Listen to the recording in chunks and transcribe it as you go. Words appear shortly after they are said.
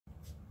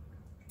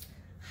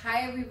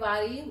Hi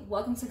everybody,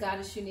 welcome to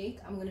Goddess Unique.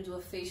 I'm going to do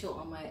a facial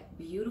on my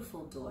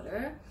beautiful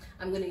daughter.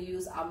 I'm going to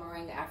use our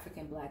Moringa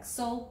African Black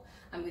Soap.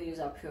 I'm going to use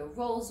our pure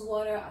rose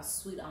water, our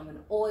sweet almond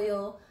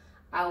oil,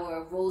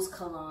 our rose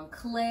cologne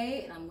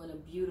clay, and I'm going to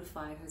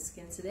beautify her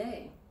skin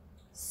today.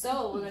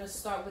 So we're going to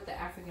start with the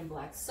African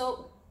Black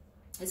Soap.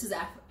 This is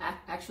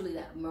actually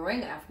the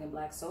Moringa African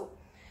Black Soap.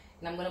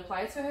 And I'm going to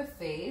apply it to her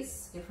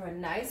face, give her a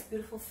nice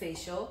beautiful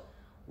facial,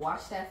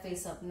 wash that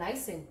face up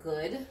nice and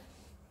good.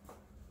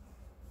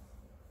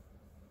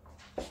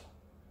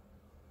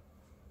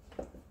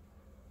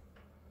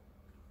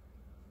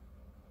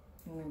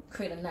 And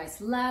create a nice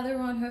lather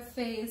on her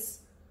face,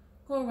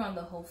 go around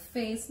the whole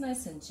face,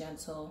 nice and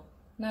gentle,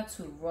 not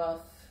too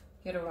rough.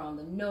 Get around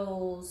the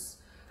nose,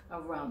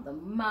 around the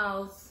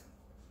mouth,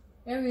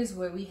 areas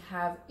where we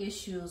have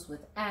issues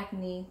with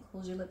acne.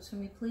 Close your lips for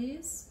me,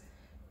 please.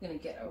 You're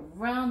gonna get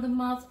around the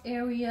mouth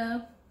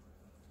area,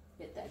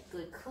 get that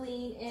good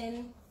clean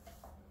in.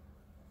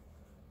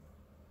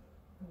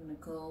 I'm gonna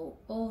go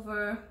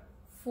over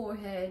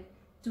forehead,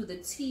 do the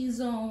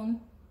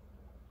T-zone,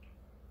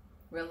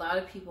 where a lot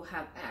of people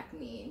have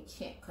acne and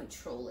can't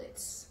control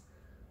it.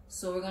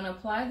 So we're gonna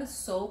apply the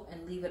soap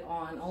and leave it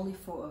on only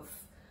for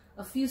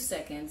a few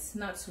seconds,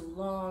 not too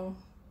long,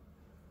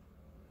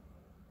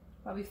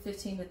 probably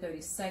 15 to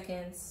 30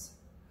 seconds.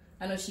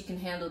 I know she can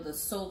handle the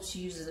soap, she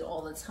uses it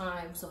all the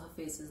time, so her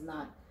face is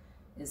not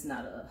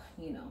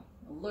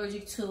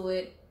allergic to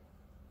it.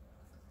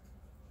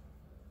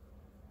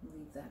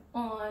 Leave that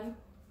on.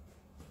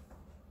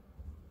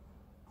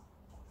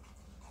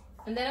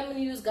 And then I'm going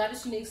to use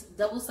Goddess Unique's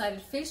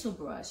double-sided facial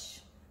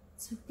brush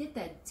to get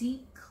that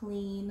deep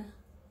clean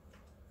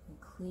and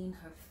clean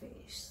her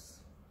face.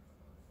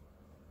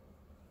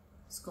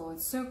 Just go in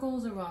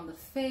circles around the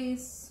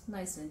face,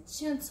 nice and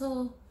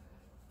gentle.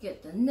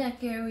 Get the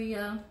neck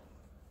area.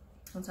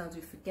 Sometimes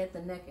we forget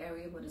the neck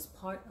area, but it's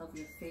part of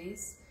your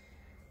face.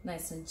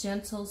 Nice and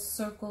gentle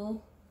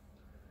circle.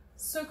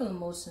 Circular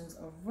motions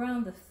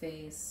around the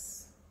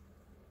face.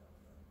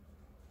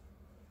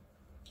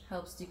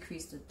 Helps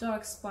decrease the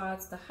dark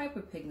spots, the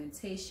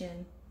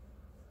hyperpigmentation.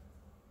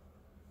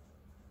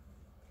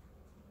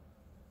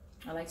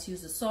 I like to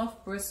use the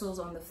soft bristles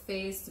on the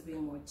face to be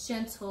more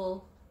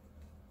gentle.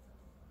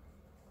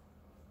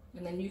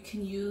 And then you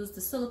can use the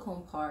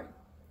silicone part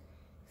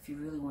if you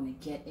really want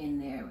to get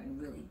in there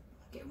and really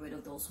get rid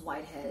of those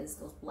whiteheads,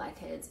 those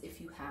blackheads, if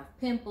you have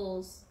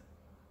pimples.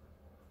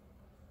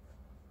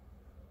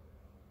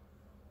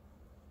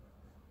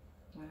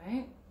 All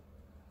right.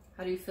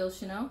 How do you feel,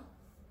 Chanel?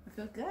 I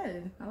feel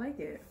good. I like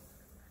it.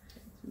 It's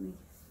really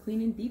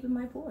clean and deep in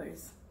my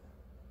pores.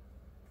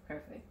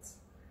 Perfect.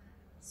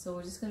 So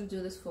we're just going to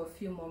do this for a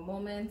few more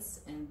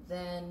moments and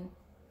then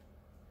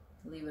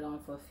leave it on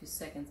for a few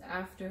seconds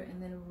after,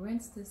 and then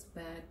rinse this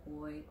bad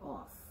boy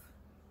off.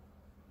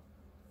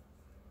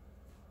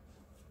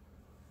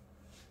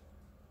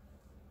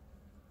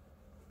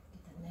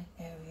 Get the neck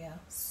area,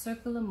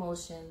 circular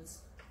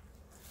motions.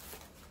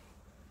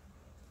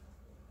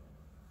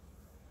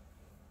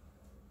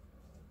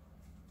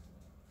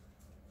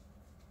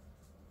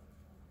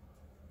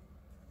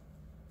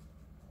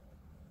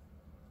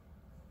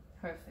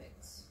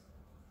 Perfect.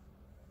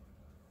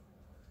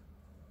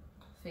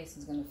 Face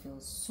is going to feel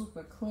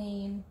super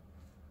clean.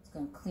 It's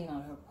going to clean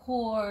out her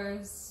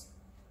pores.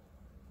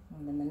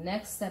 And then the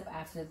next step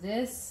after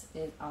this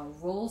is our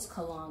rose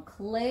cologne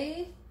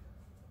clay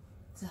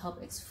to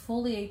help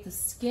exfoliate the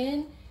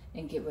skin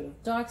and get rid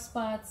of dark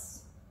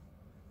spots,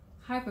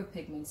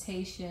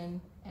 hyperpigmentation,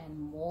 and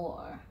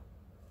more.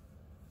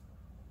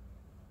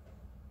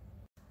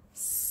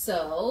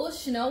 So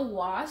Chanel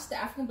washed the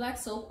African Black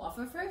Soap off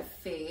of her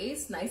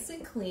face, nice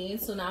and clean.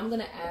 So now I'm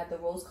going to add the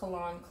rose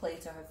cologne clay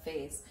to her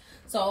face.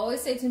 So I always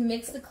say to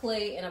mix the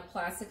clay in a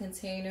plastic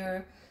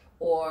container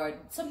or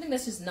something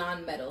that's just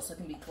non-metal. So it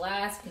can be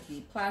glass, it can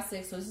be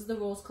plastic. So this is the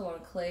rose cologne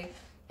clay,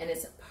 and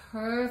it's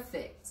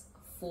perfect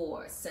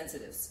for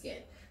sensitive skin.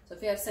 So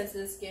if you have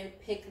sensitive skin,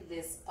 pick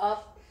this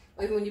up.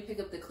 Or even when you pick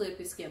up the Clear Up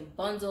Your Skin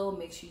bundle,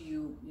 make sure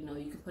you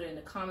can put it in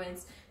the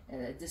comments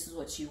and this is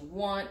what you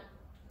want.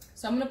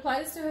 So I'm going to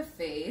apply this to her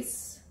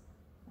face.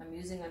 I'm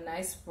using a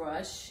nice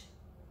brush.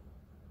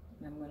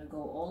 And I'm going to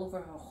go all over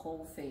her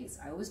whole face.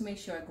 I always make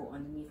sure I go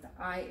underneath the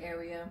eye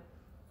area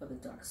for the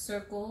dark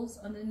circles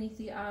underneath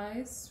the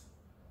eyes.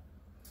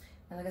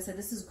 And like I said,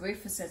 this is great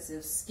for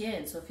sensitive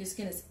skin. So if your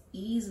skin is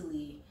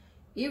easily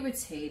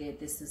irritated,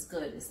 this is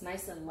good. It's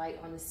nice and light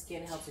on the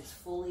skin. It helps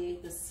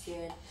exfoliate the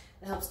skin.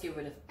 It helps get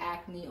rid of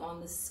acne on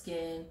the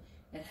skin.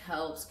 It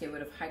helps get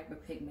rid of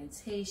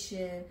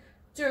hyperpigmentation,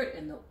 dirt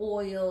in the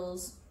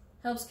oils.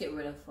 Helps get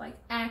rid of like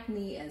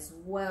acne as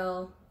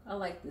well. I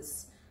like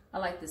this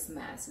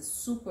mask. It's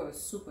super,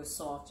 super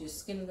soft. Your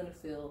skin is gonna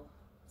feel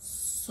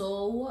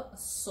so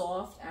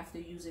soft after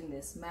using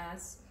this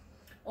mask.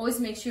 Always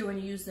make sure when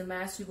you use the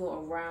mask, you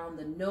go around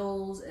the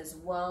nose as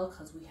well,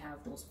 because we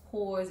have those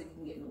pores. It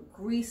can get a little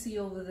greasy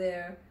over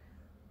there.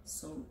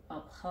 So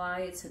apply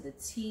it to the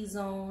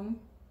T-zone.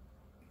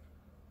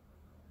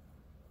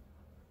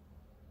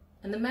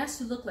 And the mask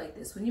should look like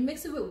this. When you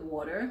mix it with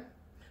water,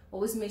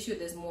 always make sure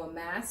there's more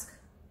mask,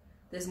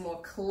 there's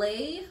more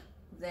clay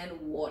than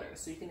water.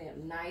 So you can have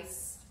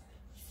nice,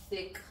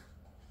 thick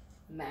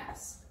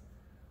mask.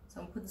 So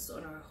I'm gonna put this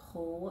on her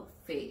whole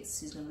face.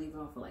 She's gonna leave it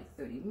on for like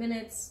 30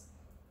 minutes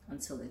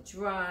until it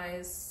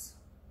dries.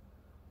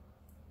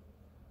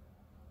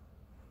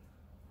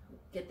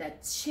 Get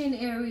that chin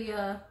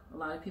area. A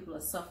lot of people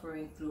are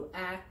suffering through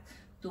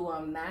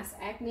mass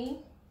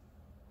acne.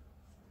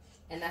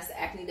 And that's the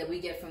acne that we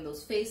get from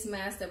those face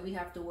masks that we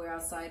have to wear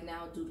outside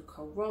now due to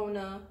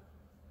Corona.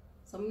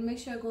 So I'm gonna make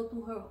sure I go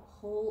through her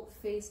whole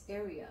face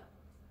area,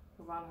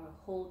 around her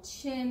whole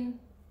chin,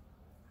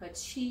 her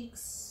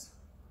cheeks.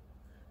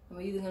 And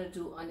we're even gonna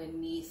do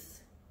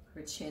underneath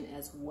her chin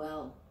as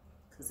well,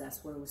 because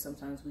that's where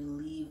sometimes we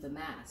leave the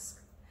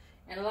mask.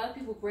 And a lot of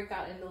people break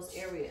out in those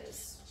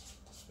areas.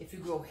 If you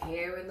grow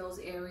hair in those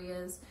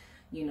areas,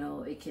 you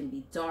know, it can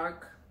be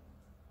dark.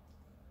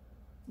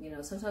 You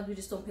know, sometimes we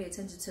just don't pay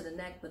attention to the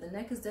neck, but the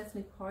neck is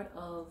definitely part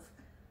of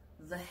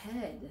the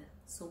head.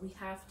 So we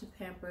have to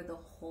pamper the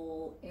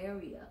whole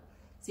area.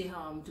 See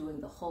how I'm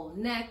doing the whole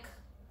neck?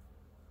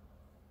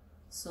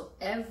 So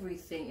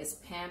everything is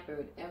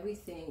pampered.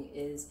 Everything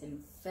is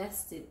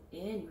invested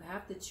in. You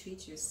have to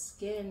treat your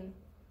skin.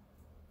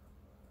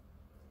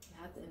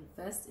 You have to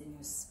invest in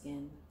your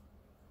skin.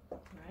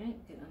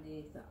 Right? Get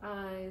underneath the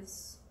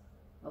eyes.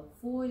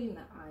 Avoiding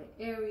the eye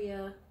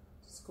area.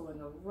 Just going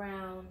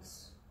around.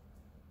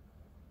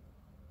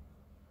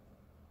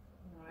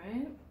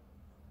 Right?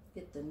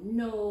 Get the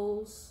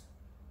nose.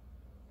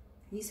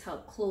 These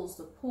help close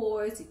the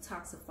pores,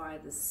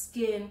 detoxify the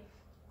skin,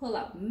 pull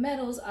out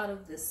metals out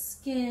of the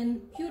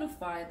skin,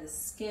 beautify the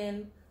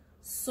skin,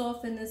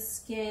 soften the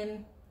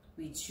skin,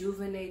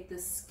 rejuvenate the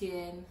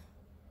skin.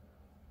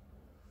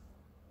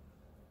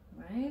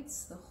 Right?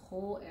 The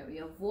whole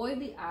area. Avoid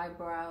the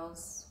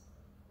eyebrows.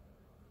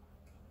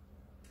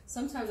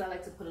 Sometimes I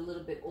like to put a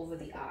little bit over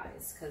the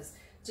eyes, because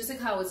just like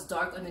how it's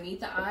dark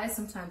underneath the eyes,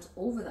 sometimes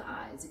over the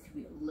eyes it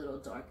can be a little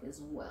dark as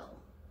well.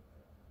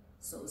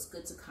 So it's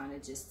good to kind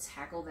of just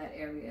tackle that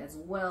area as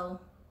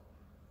well.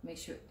 Make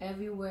sure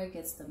everywhere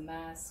gets the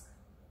mask.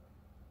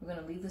 We're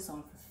going to leave this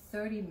on for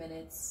 30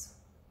 minutes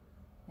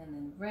and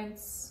then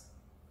rinse.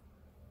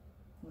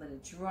 Let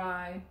it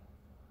dry.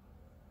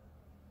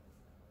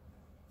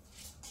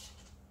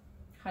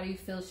 How do you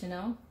feel,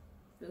 Chanel?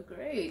 Feel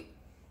great.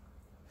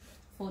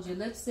 Fold your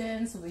lips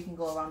in so we can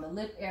go around the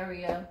lip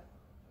area.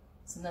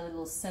 It's another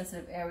little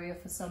sensitive area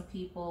for some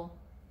people,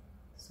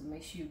 so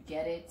make sure you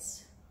get it.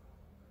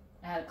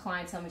 I had a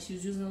client tell me she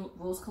was using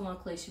Rose Cologne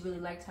clay. She really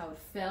liked how it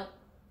felt.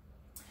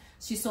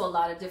 She saw a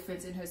lot of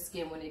difference in her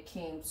skin when it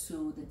came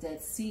to the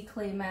Dead Sea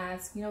clay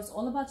mask. You know, it's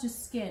all about your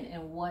skin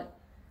and what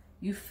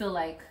you feel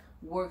like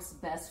works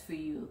best for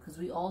you, because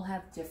we all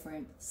have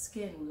different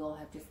skin. We all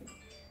have different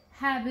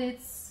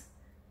habits,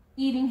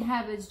 eating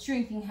habits,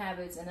 drinking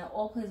habits, and it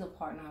all plays a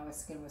part in how our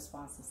skin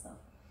responds to stuff.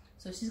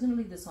 So she's going to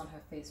leave this on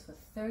her face for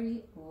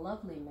 30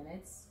 lovely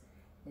minutes.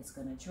 It's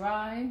going to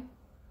dry,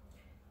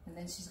 and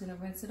then she's going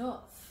to rinse it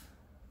off.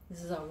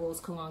 This is our Rose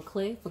Cologne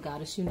clay for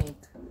Goddess Unique.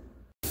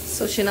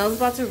 So Chanel's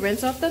about to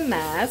rinse off the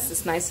mask.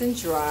 It's nice and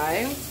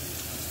dry.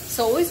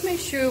 So always make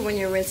sure when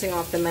you're rinsing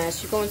off the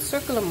mask, you go in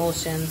circular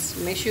motions.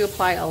 Make sure you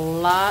apply a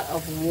lot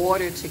of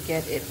water to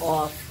get it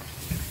off.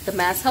 The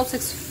mask helps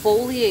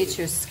exfoliate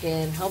your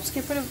skin, helps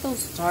get rid of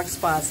those dark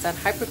spots, that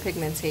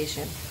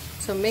hyperpigmentation.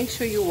 So make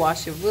sure you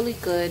wash it really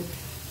good.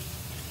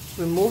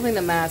 Removing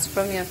the mask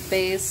from your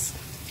face.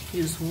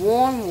 Use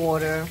warm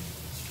water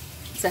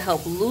to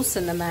help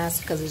loosen the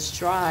mask because it's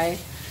dry.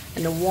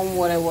 And the warm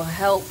water will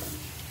help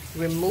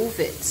remove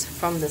it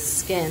from the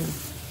skin.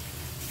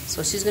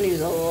 So she's going to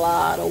use a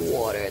lot of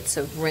water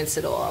to rinse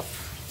it off.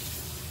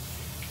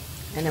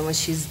 And then when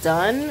she's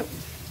done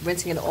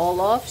rinsing it all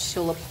off,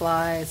 she'll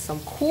apply some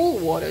cool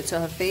water to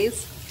her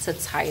face to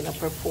tighten up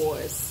her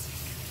pores.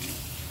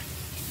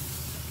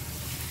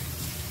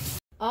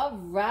 All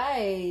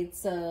right,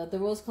 the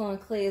Rose Cologne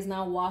clay is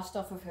now washed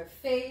off of her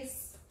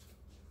face.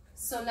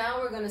 So now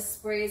we're going to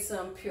spray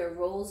some pure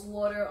rose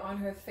water on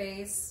her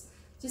face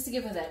just to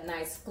give her that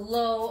nice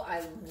glow.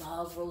 I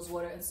love rose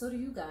water, and so do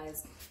you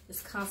guys.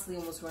 It's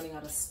constantly almost running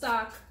out of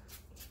stock.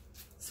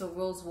 So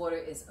rose water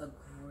is a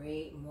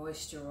great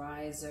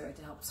moisturizer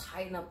to help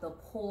tighten up the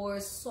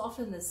pores,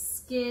 soften the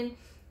skin,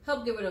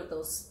 help get rid of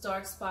those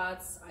dark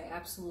spots. I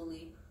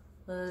absolutely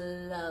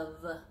love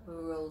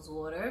rose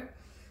water.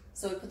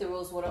 So we put the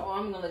rose water on.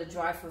 I'm going to let it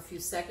dry for a few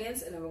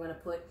seconds, and then we're going to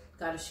put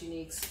Goddess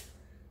Unique's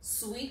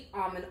sweet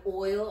almond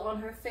oil on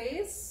her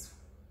face.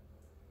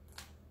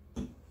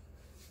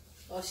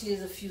 All she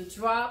needs a few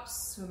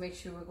drops. We'll make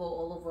sure we go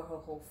all over her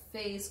whole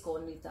face, go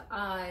underneath the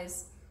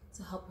eyes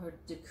to help her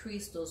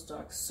decrease those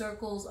dark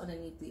circles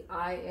underneath the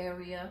eye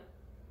area,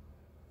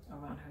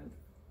 around her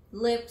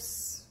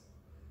lips,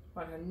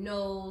 around her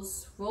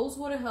nose. Rose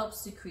water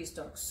helps decrease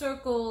dark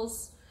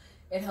circles.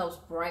 It helps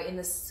brighten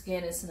the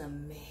skin. It's an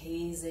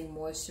amazing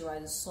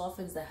moisturizer.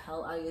 Softens the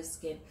hell out of your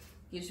skin.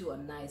 Gives you a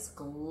nice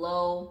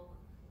glow.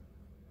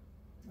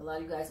 A lot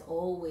of you guys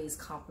always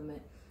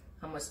compliment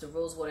how much the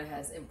rose water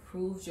has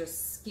improved your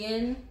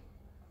skin.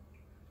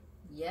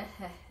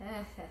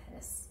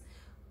 Yes.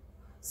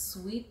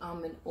 Sweet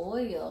almond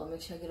oil.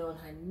 Make sure I get it on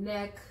her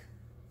neck.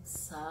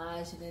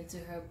 Massage it into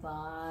her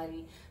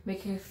body.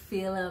 Make her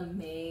feel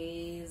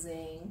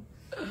amazing.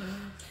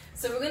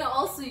 So we're going to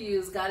also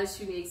use Goddess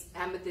Unique's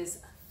Amethyst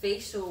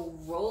Facial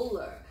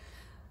Roller.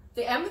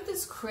 The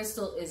amethyst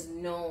crystal is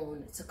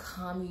known to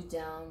calm you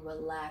down,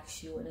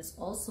 relax you, and it's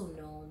also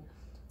known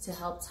to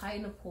help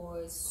tighten the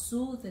pores,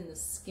 soothe in the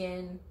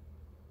skin,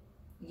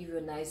 give you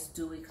a nice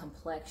dewy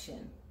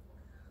complexion.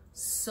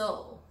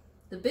 So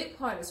the big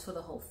part is for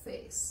the whole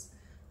face.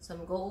 So I'm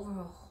gonna go over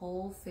her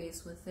whole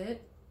face with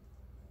it.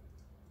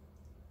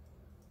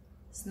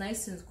 It's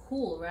nice and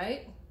cool,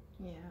 right?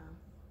 Yeah.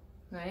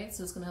 Right?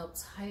 So it's gonna help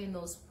tighten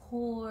those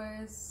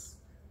pores.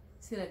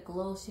 See that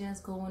glow she has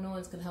going on?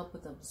 It's gonna help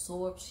with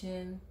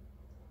absorption.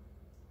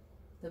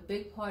 The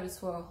big part is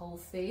for her whole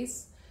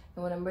face.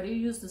 And when I'm ready to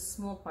use the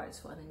small part, it's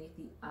for underneath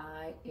the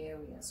eye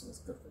area. So it's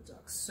good for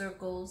dark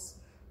circles,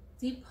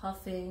 deep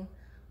puffing,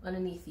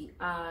 underneath the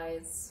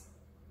eyes.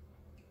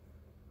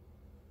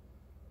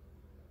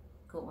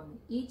 Go on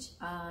each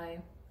eye.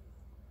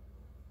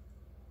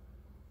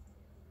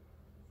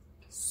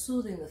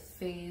 Soothing the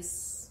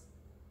face.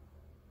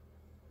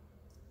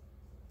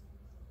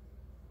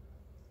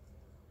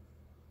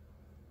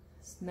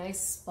 This nice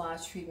spa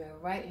treatment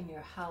right in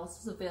your house.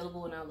 It's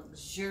available in our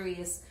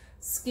luxurious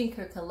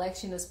skincare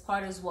collection as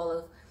part as well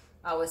of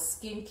our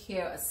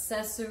skincare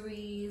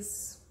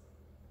accessories.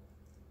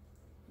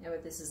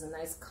 And this is a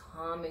nice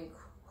calming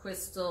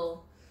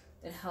crystal.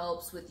 It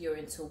helps with your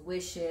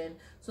intuition.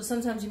 So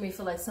sometimes you may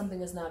feel like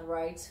something is not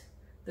right.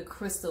 The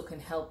crystal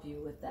can help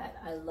you with that.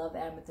 I love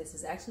amethyst.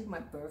 It's actually my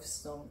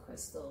birthstone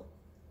crystal.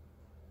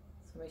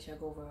 So make sure I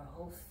go over her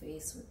whole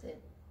face with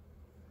it.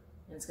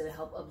 And it's going to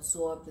help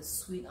absorb the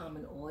sweet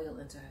almond oil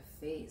into her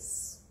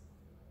face.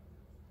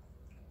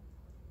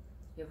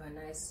 Give her a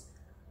nice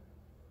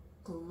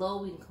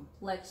glowing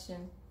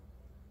complexion.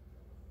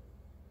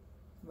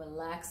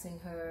 Relaxing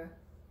her.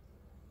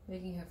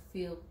 Making her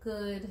feel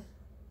good.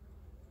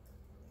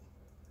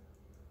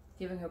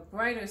 Giving her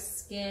brighter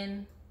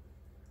skin.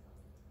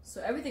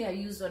 So everything I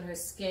used on her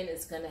skin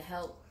is going to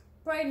help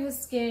brighten her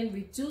skin,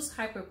 reduce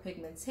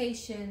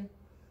hyperpigmentation,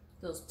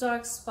 those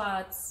dark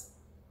spots,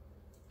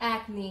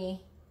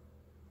 acne.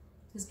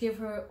 Just give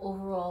her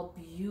overall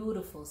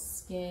beautiful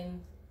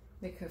skin.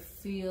 Make her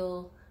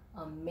feel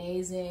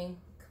amazing.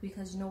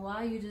 Because you know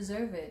why? You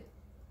deserve it.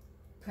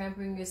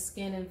 Pampering your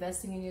skin,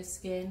 investing in your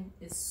skin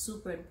is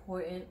super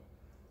important.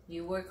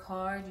 You work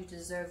hard, you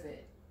deserve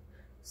it.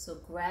 So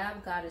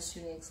grab Goddess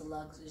Unique's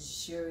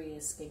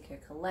luxurious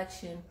skincare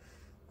collection.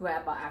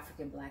 Grab our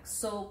African Black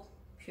soap,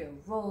 pure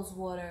rose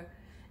water,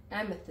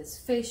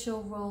 amethyst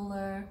facial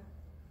roller,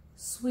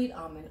 sweet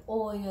almond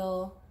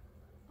oil,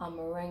 our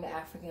Moringa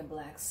African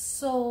Black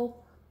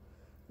soap.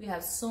 We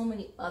have so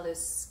many other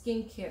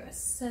skincare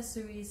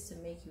accessories to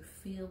make you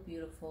feel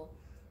beautiful,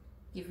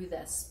 give you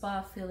that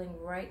spa feeling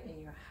right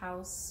in your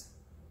house.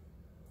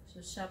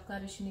 So shop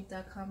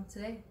goddessunique.com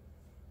today.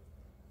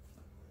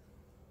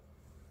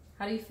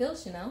 How do you feel,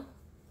 Chanel?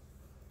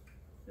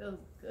 Feels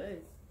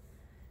good.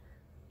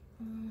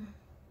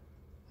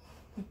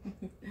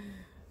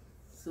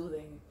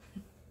 Soothing.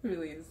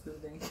 Really is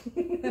soothing.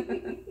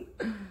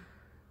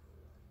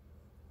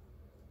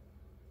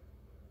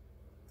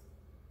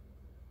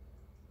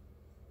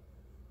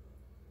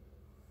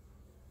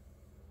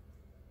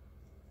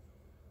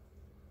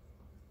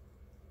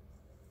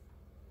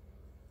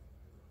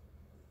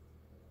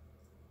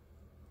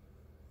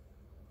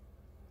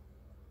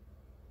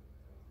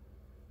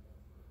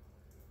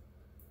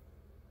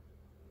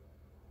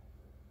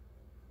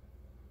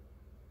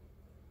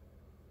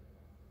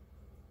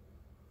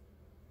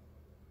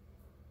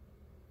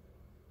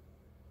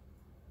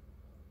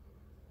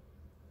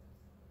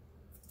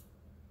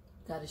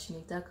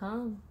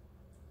 goddessunique.com.